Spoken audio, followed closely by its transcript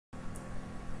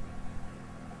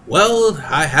Well,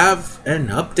 I have an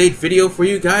update video for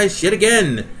you guys yet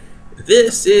again.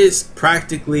 This is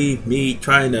practically me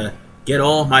trying to get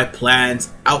all my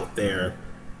plans out there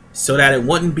so that it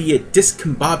wouldn't be a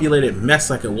discombobulated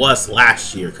mess like it was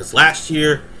last year. Because last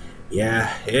year,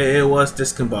 yeah, it was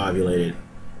discombobulated.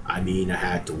 I mean, I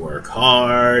had to work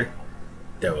hard.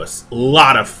 There was a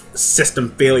lot of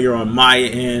system failure on my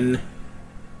end.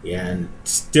 Yeah, and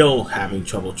still having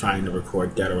trouble trying to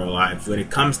record Dead or Alive. When it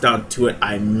comes down to it,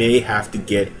 I may have to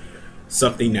get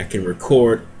something that can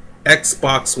record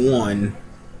Xbox One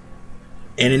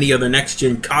and any other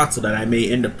next-gen console that I may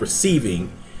end up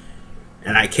receiving.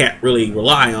 And I can't really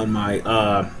rely on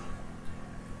my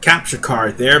capture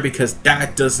card there because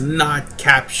that does not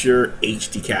capture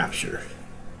HD capture.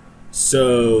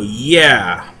 So,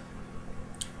 yeah.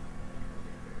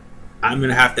 I'm going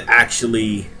to have to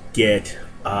actually get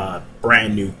a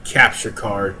brand new capture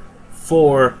card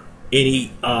for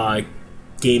any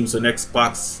games on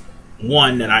Xbox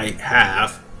One that I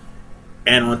have.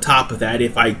 And on top of that,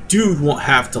 if I do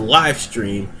have to live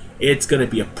stream, it's going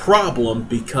to be a problem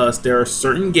because there are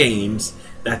certain games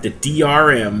that the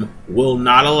DRM will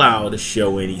not allow to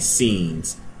show any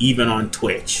scenes, even on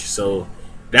Twitch. So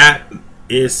that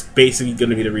is basically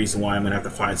going to be the reason why I'm going to have to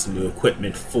find some new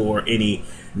equipment for any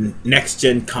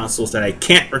next-gen consoles that I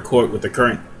can't record with the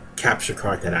current capture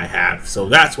card that I have. So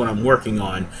that's what I'm working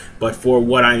on. But for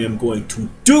what I am going to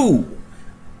do,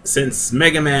 since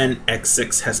Mega Man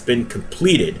X6 has been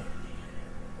completed,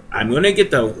 I'm going to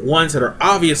get the ones that are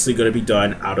obviously going to be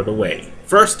done out of the way.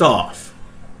 First off,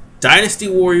 Dynasty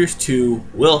Warriors 2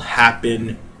 will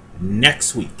happen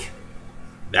next week.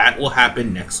 That will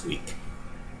happen next week.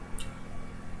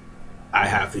 I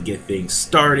have to get things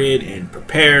started and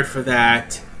prepared for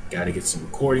that. Got to get some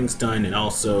recordings done and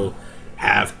also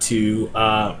have to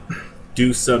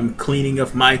do some cleaning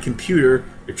of my computer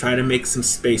to try to make some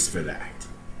space for that.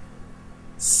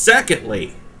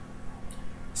 Secondly,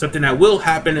 something that will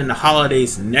happen in the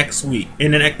holidays next week,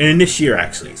 in this year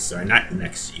actually. Sorry, not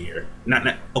next year.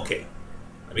 Okay,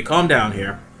 let me calm down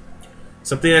here.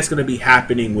 Something that's going to be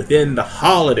happening within the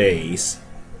holidays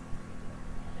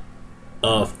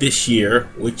of this year,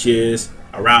 which is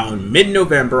around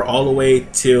mid-November all the way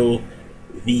till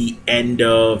the end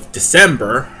of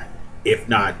December, if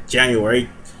not January.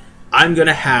 I'm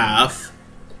gonna have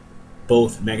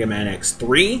both Mega Man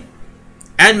X3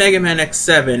 and Mega Man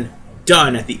X7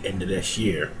 done at the end of this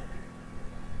year,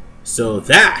 so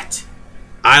that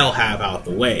I'll have out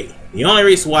the way. The only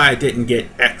reason why I didn't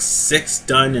get X6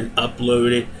 done and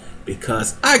uploaded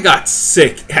because I got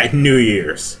sick at New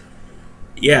Year's.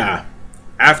 Yeah.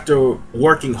 After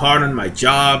working hard on my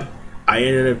job, I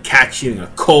ended up catching a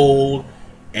cold,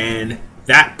 and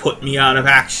that put me out of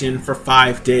action for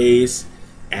 5 days.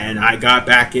 And I got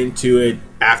back into it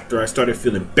after I started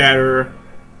feeling better.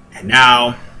 And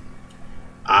now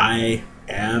I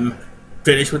am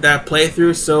finished with that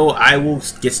playthrough, so I will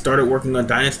get started working on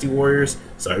Dynasty Warriors.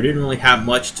 So I didn't really have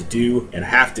much to do, and I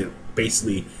have to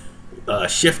basically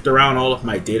shift around all of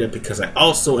my data because I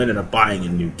also ended up buying a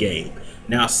new game.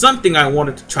 Now, something I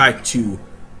wanted to try to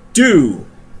do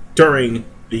during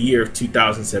the year of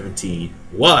 2017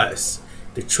 was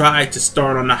to try to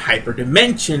start on the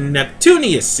Hyperdimension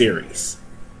Neptunia series.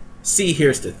 See,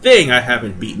 here's the thing, I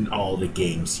haven't beaten all the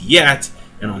games yet,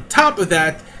 and on top of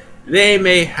that, they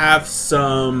may have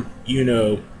some,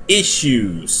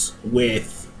 issues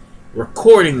with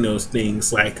recording those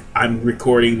things, like I'm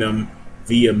recording them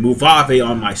via Movave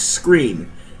on my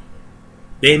screen.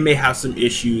 They may have some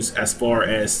issues as far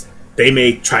as they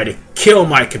may try to kill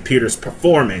my computer's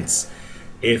performance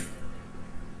if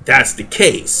that's the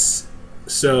case.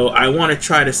 So I want to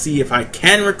try to see if I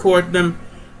can record them.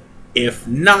 If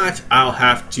not, I'll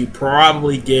have to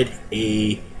probably get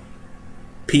a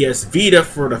PS Vita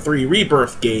for the 3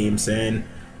 Rebirth games and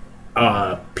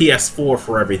PS4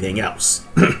 for everything else.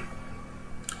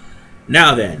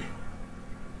 Now then,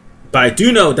 but I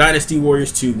do know Dynasty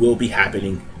Warriors 2 will be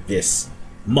happening this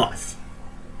month.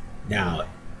 Now,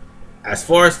 as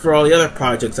far as for all the other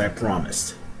projects I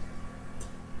promised,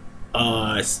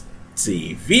 let's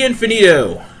see, V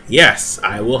Infinito. Yes,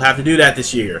 I will have to do that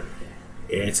this year.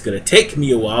 It's going to take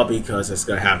me a while because it's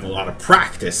going to have a lot of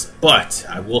practice, but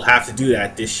I will have to do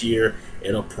that this year.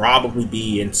 It'll probably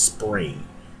be in spring,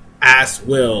 as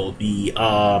will the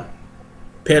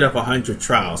Pit of 100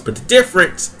 Trials. But the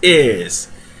difference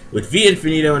is, with V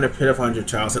Infinito and the Pit of 100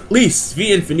 Trials, at least V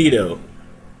Infinito,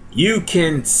 you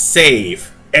can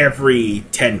save every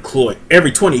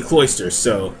 20 cloisters,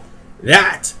 so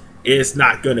that is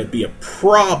not going to be a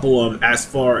problem as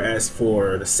far as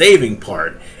for the saving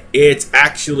part. It's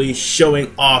actually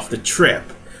showing off the trip,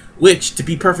 which, to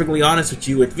be perfectly honest with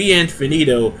you, with Via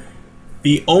Infinito,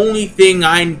 the only thing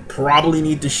I probably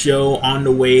need to show on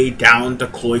the way down to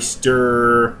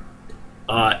Cloister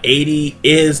 80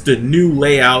 is the new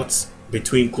layouts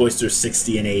between Cloister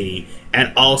 60 and 80,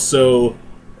 and also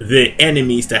the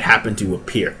enemies that happen to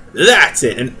appear. That's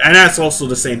it, and that's also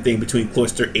the same thing between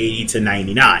Cloister 80 to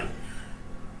 99.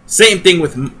 Same thing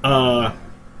with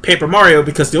Paper Mario,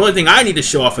 because the only thing I need to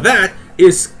show off of that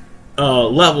is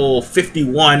level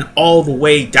 51 all the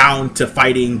way down to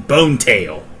fighting Bone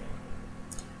Tail.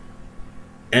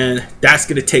 And that's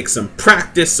going to take some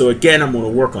practice, so again, I'm going to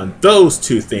work on those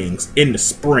two things in the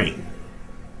spring.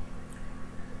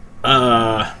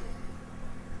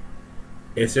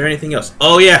 Is there anything else?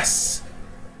 Oh, yes!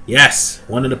 Yes,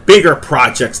 one of the bigger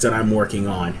projects that I'm working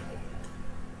on.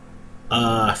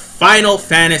 Final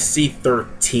Fantasy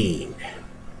 13.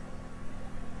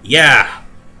 Yeah,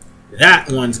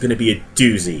 that one's going to be a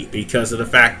doozy because of the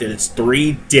fact that it's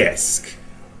 3 discs.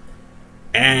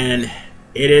 And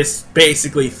it is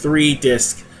basically 3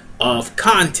 discs of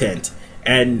content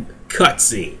and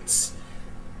cutscenes.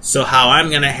 So how I'm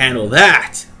going to handle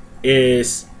that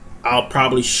is I'll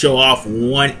probably show off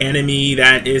one enemy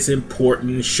that is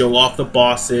important, show off the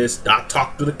bosses, not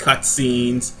talk through the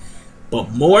cutscenes.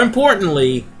 But more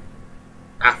importantly,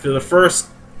 after the first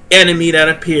enemy that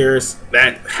appears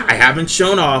that I haven't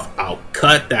shown off, I'll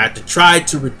cut that to try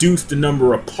to reduce the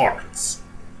number of parts.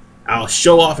 I'll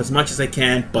show off as much as I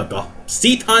can, but the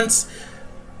seat hunts,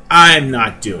 I'm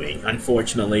not doing.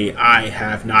 Unfortunately, I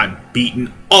have not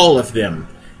beaten all of them.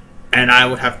 And I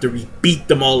would have to rebeat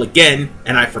them all again,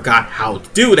 and I forgot how to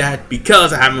do that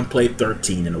because I haven't played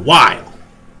 13 in a while.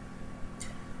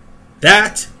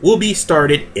 That will be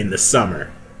started in the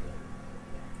summer.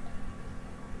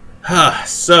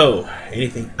 So,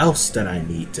 anything else that I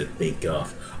need to think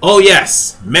of? Oh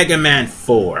yes, Mega Man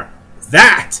 4.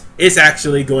 That is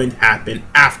actually going to happen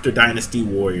after Dynasty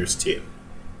Warriors 2.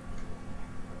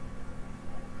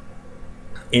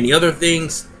 Any other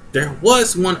things? There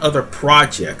was one other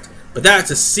project, but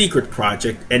that's a secret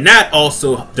project, and that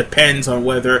also depends on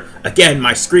whether, again,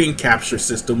 my screen capture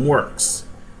system works.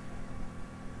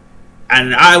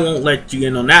 And I won't let you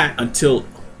in on that until,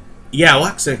 yeah, well,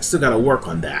 actually, I still gotta work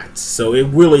on that. So it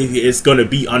really is gonna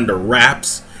be under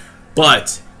wraps,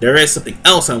 but there is something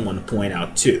else I want to point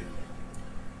out too.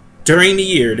 During the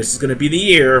year, this is gonna be the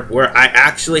year where I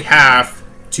actually have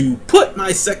to put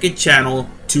my second channel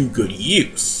to good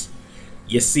use.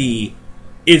 You see,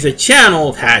 it's a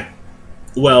channel that,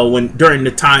 well, during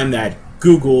the time that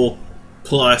Google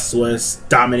Plus was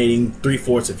dominating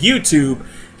 3/4 of YouTube,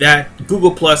 that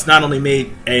Google Plus not only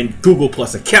made a Google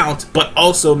Plus account, but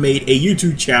also made a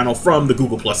YouTube channel from the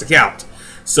Google Plus account.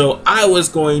 So I was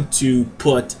going to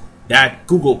put that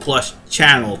Google Plus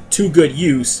channel to good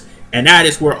use, and that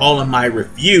is where all of my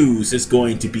reviews is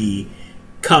going to be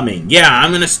coming. Yeah,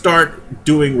 I'm going to start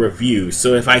doing reviews.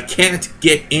 So if I can't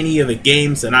get any of the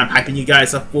games that I'm hyping you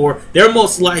guys up for, they're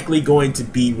most likely going to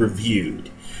be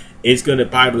reviewed. It's going to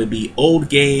probably be old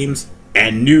games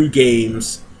and new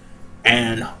games.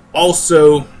 And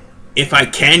also, if I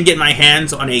can get my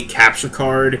hands on a capture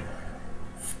card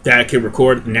that can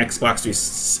record an Xbox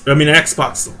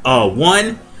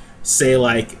One, say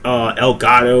like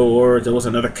Elgato, or there was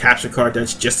another capture card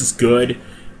that's just as good.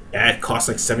 It costs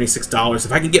like $76.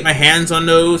 If I can get my hands on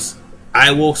those,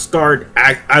 I will start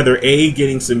either A,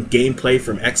 getting some gameplay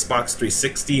from Xbox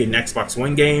 360 and Xbox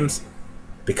One games,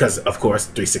 because of course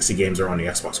 360 games are on the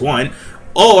Xbox One,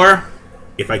 or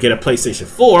if I get a PlayStation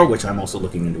 4, which I'm also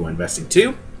looking into investing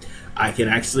too, I can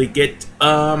actually get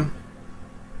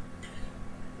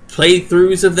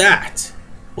playthroughs of that.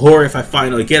 Or if I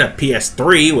finally get a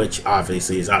PS3, which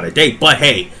obviously is out of date, but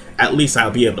hey, at least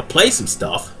I'll be able to play some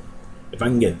stuff. If I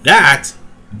can get that,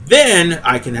 then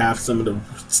I can have some of the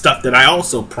stuff that I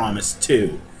also promised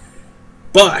too.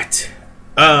 But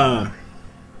the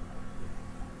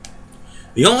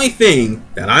only thing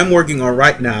that I'm working on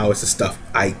right now is the stuff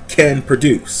I can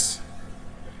produce.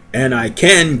 And I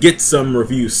can get some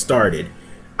reviews started.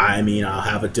 I mean, I'll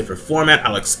have a different format.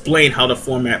 I'll explain how the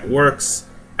format works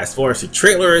as far as the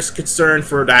trailer is concerned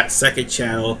for that second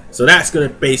channel. So that's going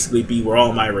to basically be where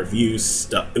all my reviews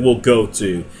stuff will go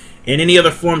to. And any other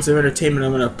forms of entertainment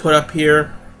I'm going to put up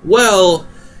here, well,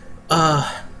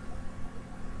 I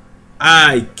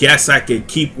guess I could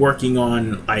keep working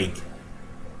on like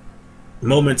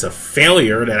moments of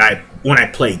failure that when I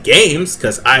play games,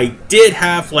 because I did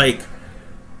have like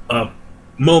a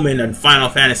moment in Final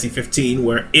Fantasy 15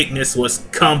 where Ignis was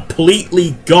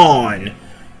completely gone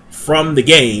from the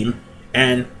game,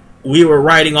 and we were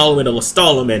riding all the way to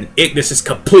Lestalem, and Ignis just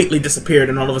completely disappeared,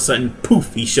 and all of a sudden,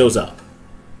 poof, he shows up.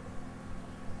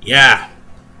 Yeah,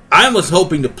 I was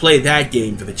hoping to play that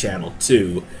game for the channel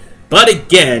too. But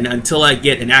again, until I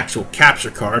get an actual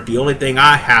capture card, the only thing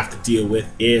I have to deal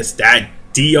with is that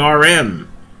DRM.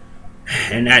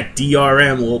 And that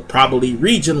DRM will probably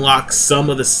region lock some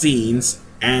of the scenes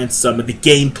and some of the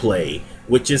gameplay,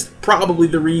 which is probably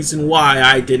the reason why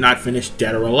I did not finish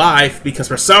Dead or Alive, because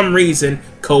for some reason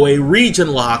Koei region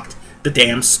locked the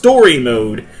damn story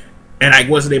mode and I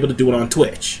wasn't able to do it on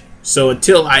Twitch. So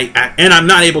until and I'm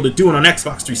not able to do it on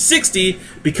Xbox 360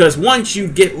 because once you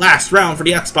get last round for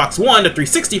the Xbox One, the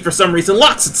 360 for some reason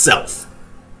locks itself.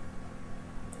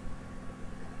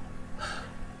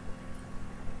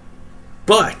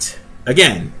 But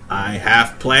again, I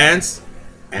have plans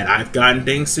and I've gotten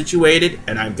things situated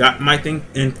and I've got my thing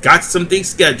and got some things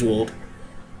scheduled.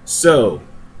 So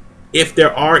if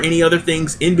there are any other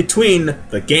things in between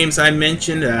the games I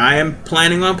mentioned that I am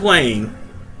planning on playing,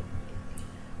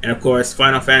 and of course,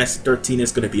 Final Fantasy 13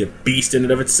 is going to be a beast in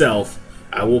and of itself.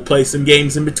 I will play some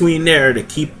games in between there to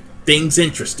keep things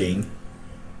interesting.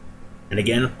 And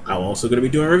again, I'm also going to be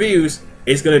doing reviews.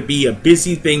 It's going to be a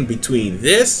busy thing between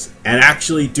this and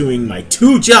actually doing my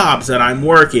 2 jobs that I'm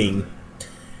working.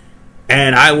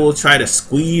 And I will try to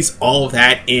squeeze all of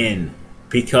that in.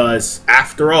 Because,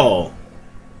 after all,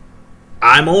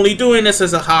 I'm only doing this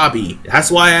as a hobby. That's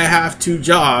why I have 2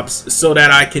 jobs, so that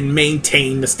I can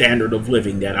maintain the standard of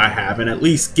living that I have and at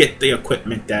least get the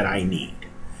equipment that I need.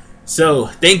 So,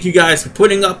 thank you guys for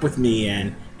putting up with me,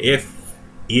 and if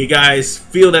you guys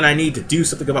feel that I need to do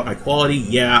something about my quality,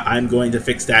 yeah, I'm going to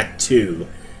fix that too.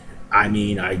 I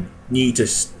mean, I need to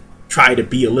try to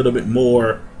be a little bit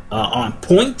more on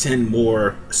point and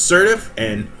more assertive,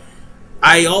 and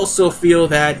I also feel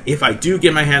that if I do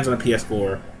get my hands on a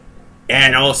PS4,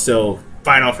 and also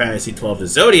Final Fantasy XII The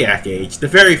Zodiac Age, the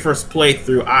very first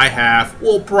playthrough I have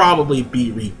will probably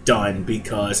be redone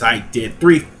because I did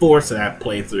 3/4 of that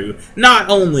playthrough. Not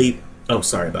only... Oh,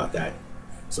 sorry about that.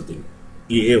 Something...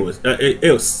 It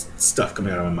was stuff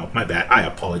coming out of my mouth. My bad. I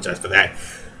apologize for that.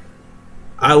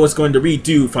 I was going to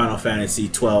redo Final Fantasy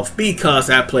XII because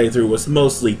that playthrough was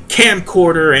mostly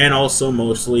camcorder and also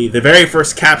mostly the very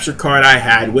first capture card I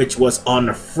had, which was on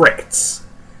the Fritz.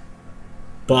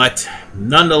 But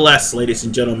nonetheless, ladies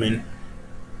and gentlemen,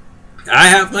 I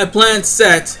have my plan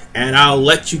set, and I'll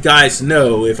let you guys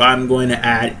know if I'm going to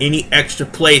add any extra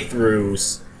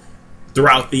playthroughs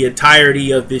throughout the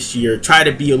entirety of this year. Try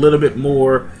to be a little bit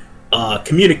more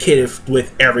communicative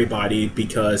with everybody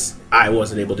because I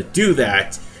wasn't able to do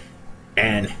that,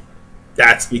 and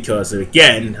that's because,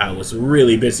 again, I was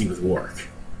really busy with work.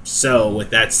 So, with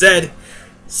that said,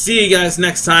 see you guys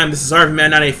next time. This is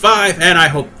RVman985, and I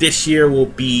hope this year will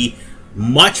be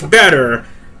much better,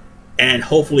 and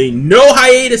hopefully no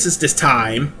hiatuses this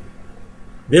time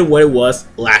than what it was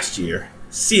last year.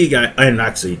 See you guys, and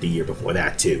actually the year before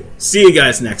that too. See you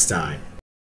guys next time.